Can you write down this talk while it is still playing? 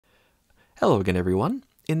Hello again, everyone.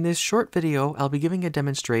 In this short video, I'll be giving a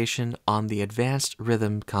demonstration on the advanced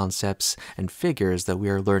rhythm concepts and figures that we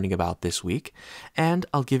are learning about this week, and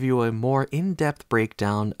I'll give you a more in-depth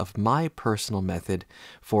breakdown of my personal method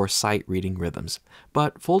for sight reading rhythms.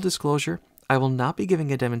 But full disclosure, I will not be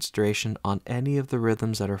giving a demonstration on any of the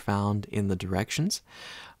rhythms that are found in the directions.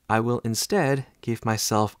 I will instead give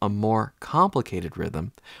myself a more complicated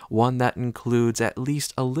rhythm, one that includes at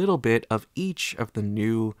least a little bit of each of the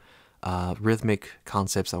new rhythmic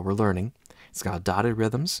concepts that we're learning. It's got dotted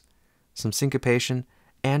rhythms, some syncopation,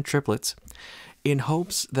 and triplets, in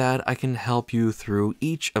hopes that I can help you through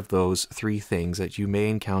each of those three things that you may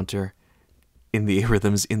encounter in the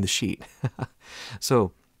rhythms in the sheet.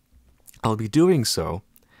 So I'll be doing so,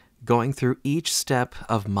 going through each step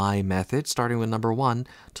of my method, starting with number 1,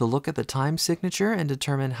 to look at the time signature and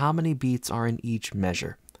determine how many beats are in each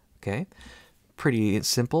measure. Okay? Pretty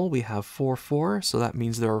simple. We have 4/4, so that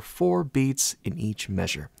means there are 4 beats in each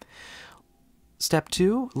measure. Step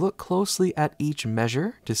 2, look closely at each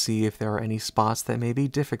measure to see if there are any spots that may be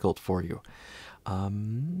difficult for you.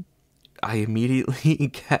 I immediately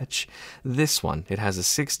catch this one. It has a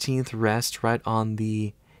 16th rest right on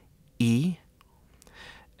the E,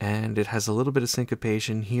 and it has a little bit of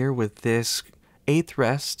syncopation here with this 8th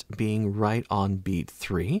rest being right on beat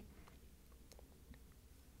 3.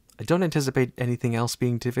 I don't anticipate anything else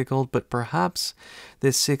being difficult, but perhaps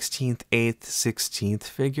this 16th, 8th, 16th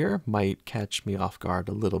figure might catch me off guard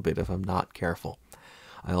a little bit if I'm not careful.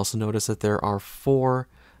 I also notice that there are 4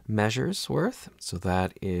 measures worth, so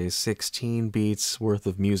that is 16 beats worth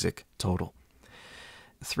of music total.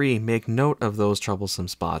 3, make note of those troublesome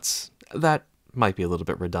spots. That might be a little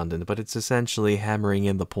bit redundant, but it's essentially hammering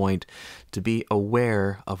in the point to be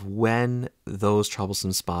aware of when those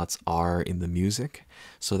troublesome spots are in the music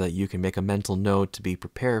so that you can make a mental note to be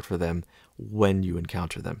prepared for them when you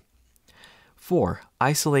encounter them. 4,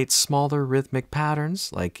 isolate smaller rhythmic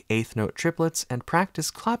patterns like 8th note triplets and practice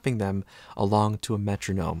clapping them along to a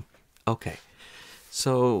metronome. Okay,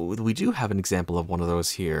 so we do have an example of one of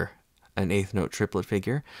those here, an 8th note triplet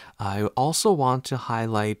figure. I also want to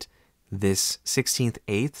highlight this 16th,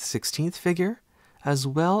 8th, 16th figure, as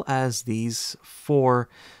well as these 4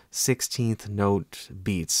 16th note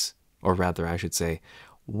beats, or rather I should say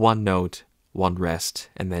 1 note, 1 rest,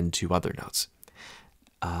 and then 2 other notes.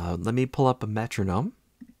 Let me pull up a metronome.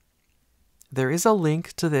 There is a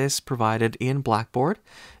link to this provided in Blackboard.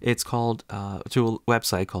 It's called to a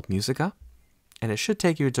website called Musica, and it should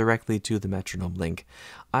take you directly to the metronome link.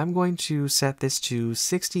 I'm going to set this to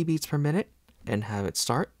 60 beats per minute and have it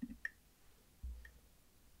start.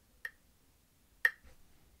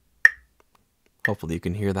 Hopefully you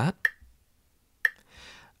can hear that.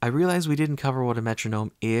 I realize we didn't cover what a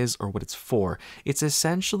metronome is or what it's for. It's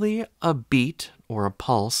essentially a beat or a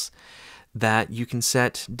pulse that you can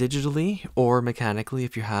set digitally or mechanically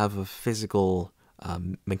if you have a physical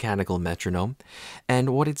mechanical metronome. And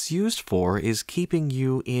what it's used for is keeping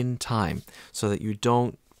you in time so that you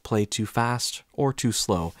don't play too fast or too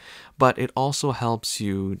slow. But it also helps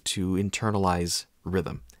you to internalize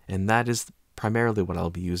rhythm. And that is primarily what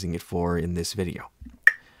I'll be using it for in this video.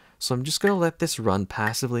 So I'm just going to let this run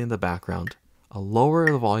passively in the background. I'll lower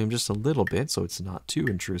the volume just a little bit so it's not too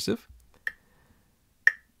intrusive.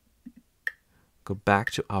 Go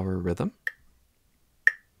back to our rhythm.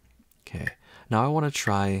 Okay, now I want to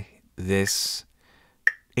try this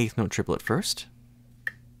 8th note triplet first.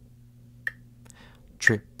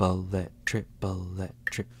 Triplet, triplet,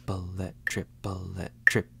 triplet, triplet,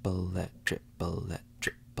 triplet, triplet,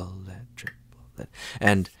 triplet, triplet.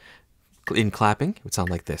 And in clapping, it would sound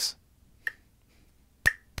like this.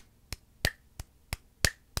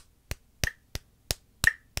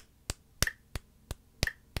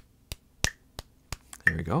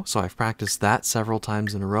 There we go. So I've practiced that several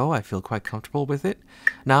times in a row. I feel quite comfortable with it.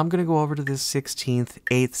 Now I'm going to go over to this 16th,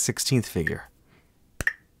 8th, 16th figure.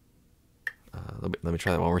 Let me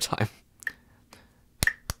try that one more time.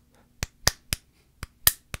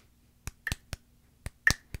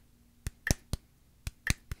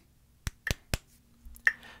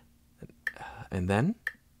 And then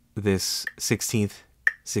this 16th,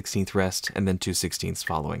 16th rest, and then 2 16ths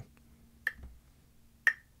following.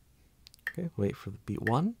 Okay, wait for the beat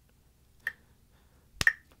 1.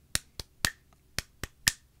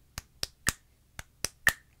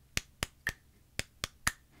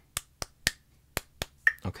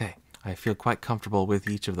 Okay, I feel quite comfortable with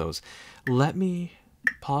each of those. Let me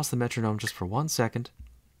pause the metronome just for 1 second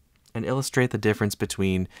and illustrate the difference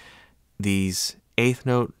between these 8th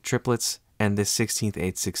note triplets and this 16th,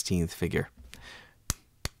 8th, 16th figure.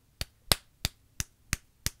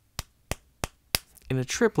 In a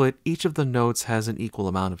triplet, each of the notes has an equal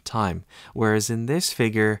amount of time, whereas in this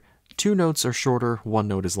figure, 2 notes are shorter, 1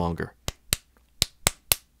 note is longer.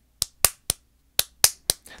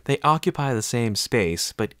 They occupy the same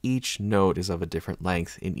space, but each note is of a different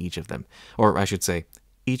length in each of them. Or I should say,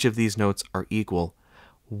 each of these notes are equal.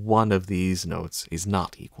 One of these notes is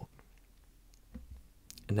not equal.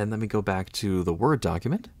 And then let me go back to the Word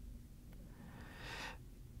document.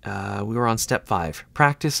 We were on step 5.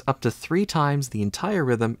 Practice up to 3 times the entire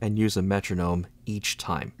rhythm and use a metronome each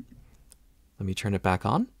time. Let me turn it back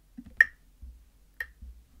on.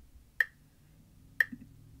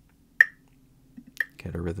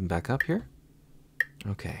 Get our rhythm back up here.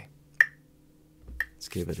 Okay. Let's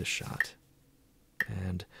give it a shot.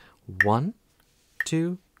 And 1,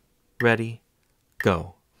 2, ready,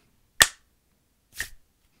 go.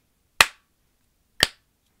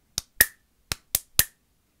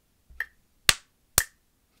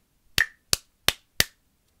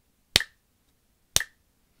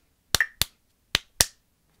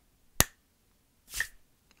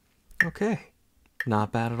 Okay,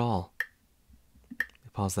 not bad at all.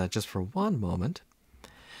 Pause that just for one moment.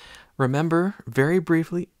 Remember, very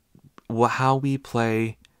briefly, how we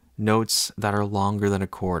play notes that are longer than a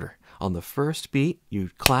quarter. On the first beat, you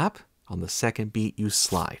clap. On the second beat, you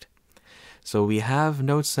slide. So we have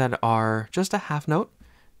notes that are just a half note,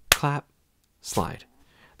 clap, slide.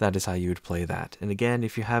 That is how you would play that. And again,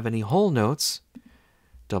 if you have any whole notes,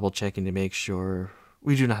 double checking to make sure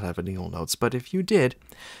we do not have any whole notes, but if you did,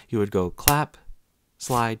 you would go clap,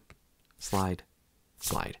 slide, slide,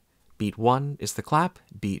 slide. Beat 1 is the clap,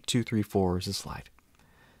 beat 2, 3, 4 is the slide.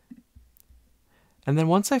 And then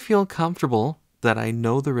once I feel comfortable that I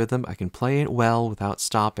know the rhythm, I can play it well without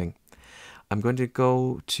stopping, I'm going to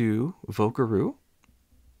go to Vocaroo,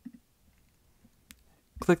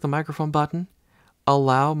 click the microphone button,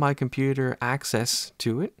 allow my computer access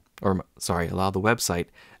to it, or sorry, allow the website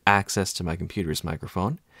access to my computer's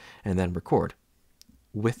microphone, and then record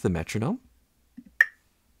with the metronome.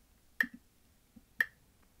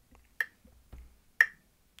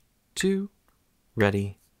 Two,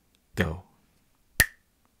 ready, go.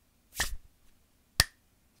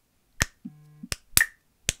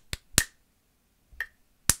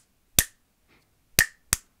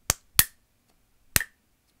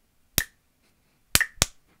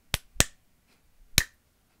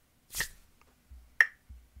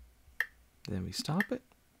 Then we stop it.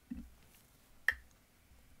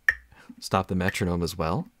 Stop the metronome as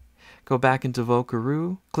well. Go back into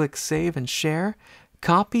Vocaroo, click Save and Share.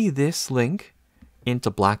 Copy this link into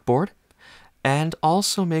Blackboard, and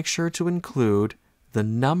also make sure to include the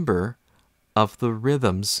number of the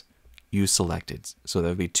rhythms you selected. So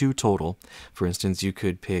there would be 2 total. For instance, you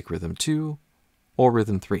could pick rhythm 2 or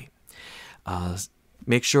rhythm 3.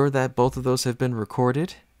 Make sure that both of those have been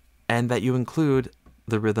recorded and that you include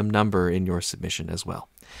the rhythm number in your submission as well.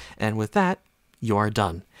 And with that, you are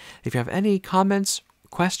done. If you have any comments,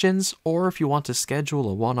 questions, or if you want to schedule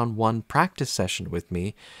a one-on-one practice session with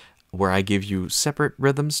me where I give you separate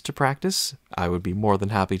rhythms to practice, I would be more than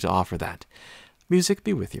happy to offer that. Music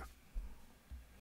be with you.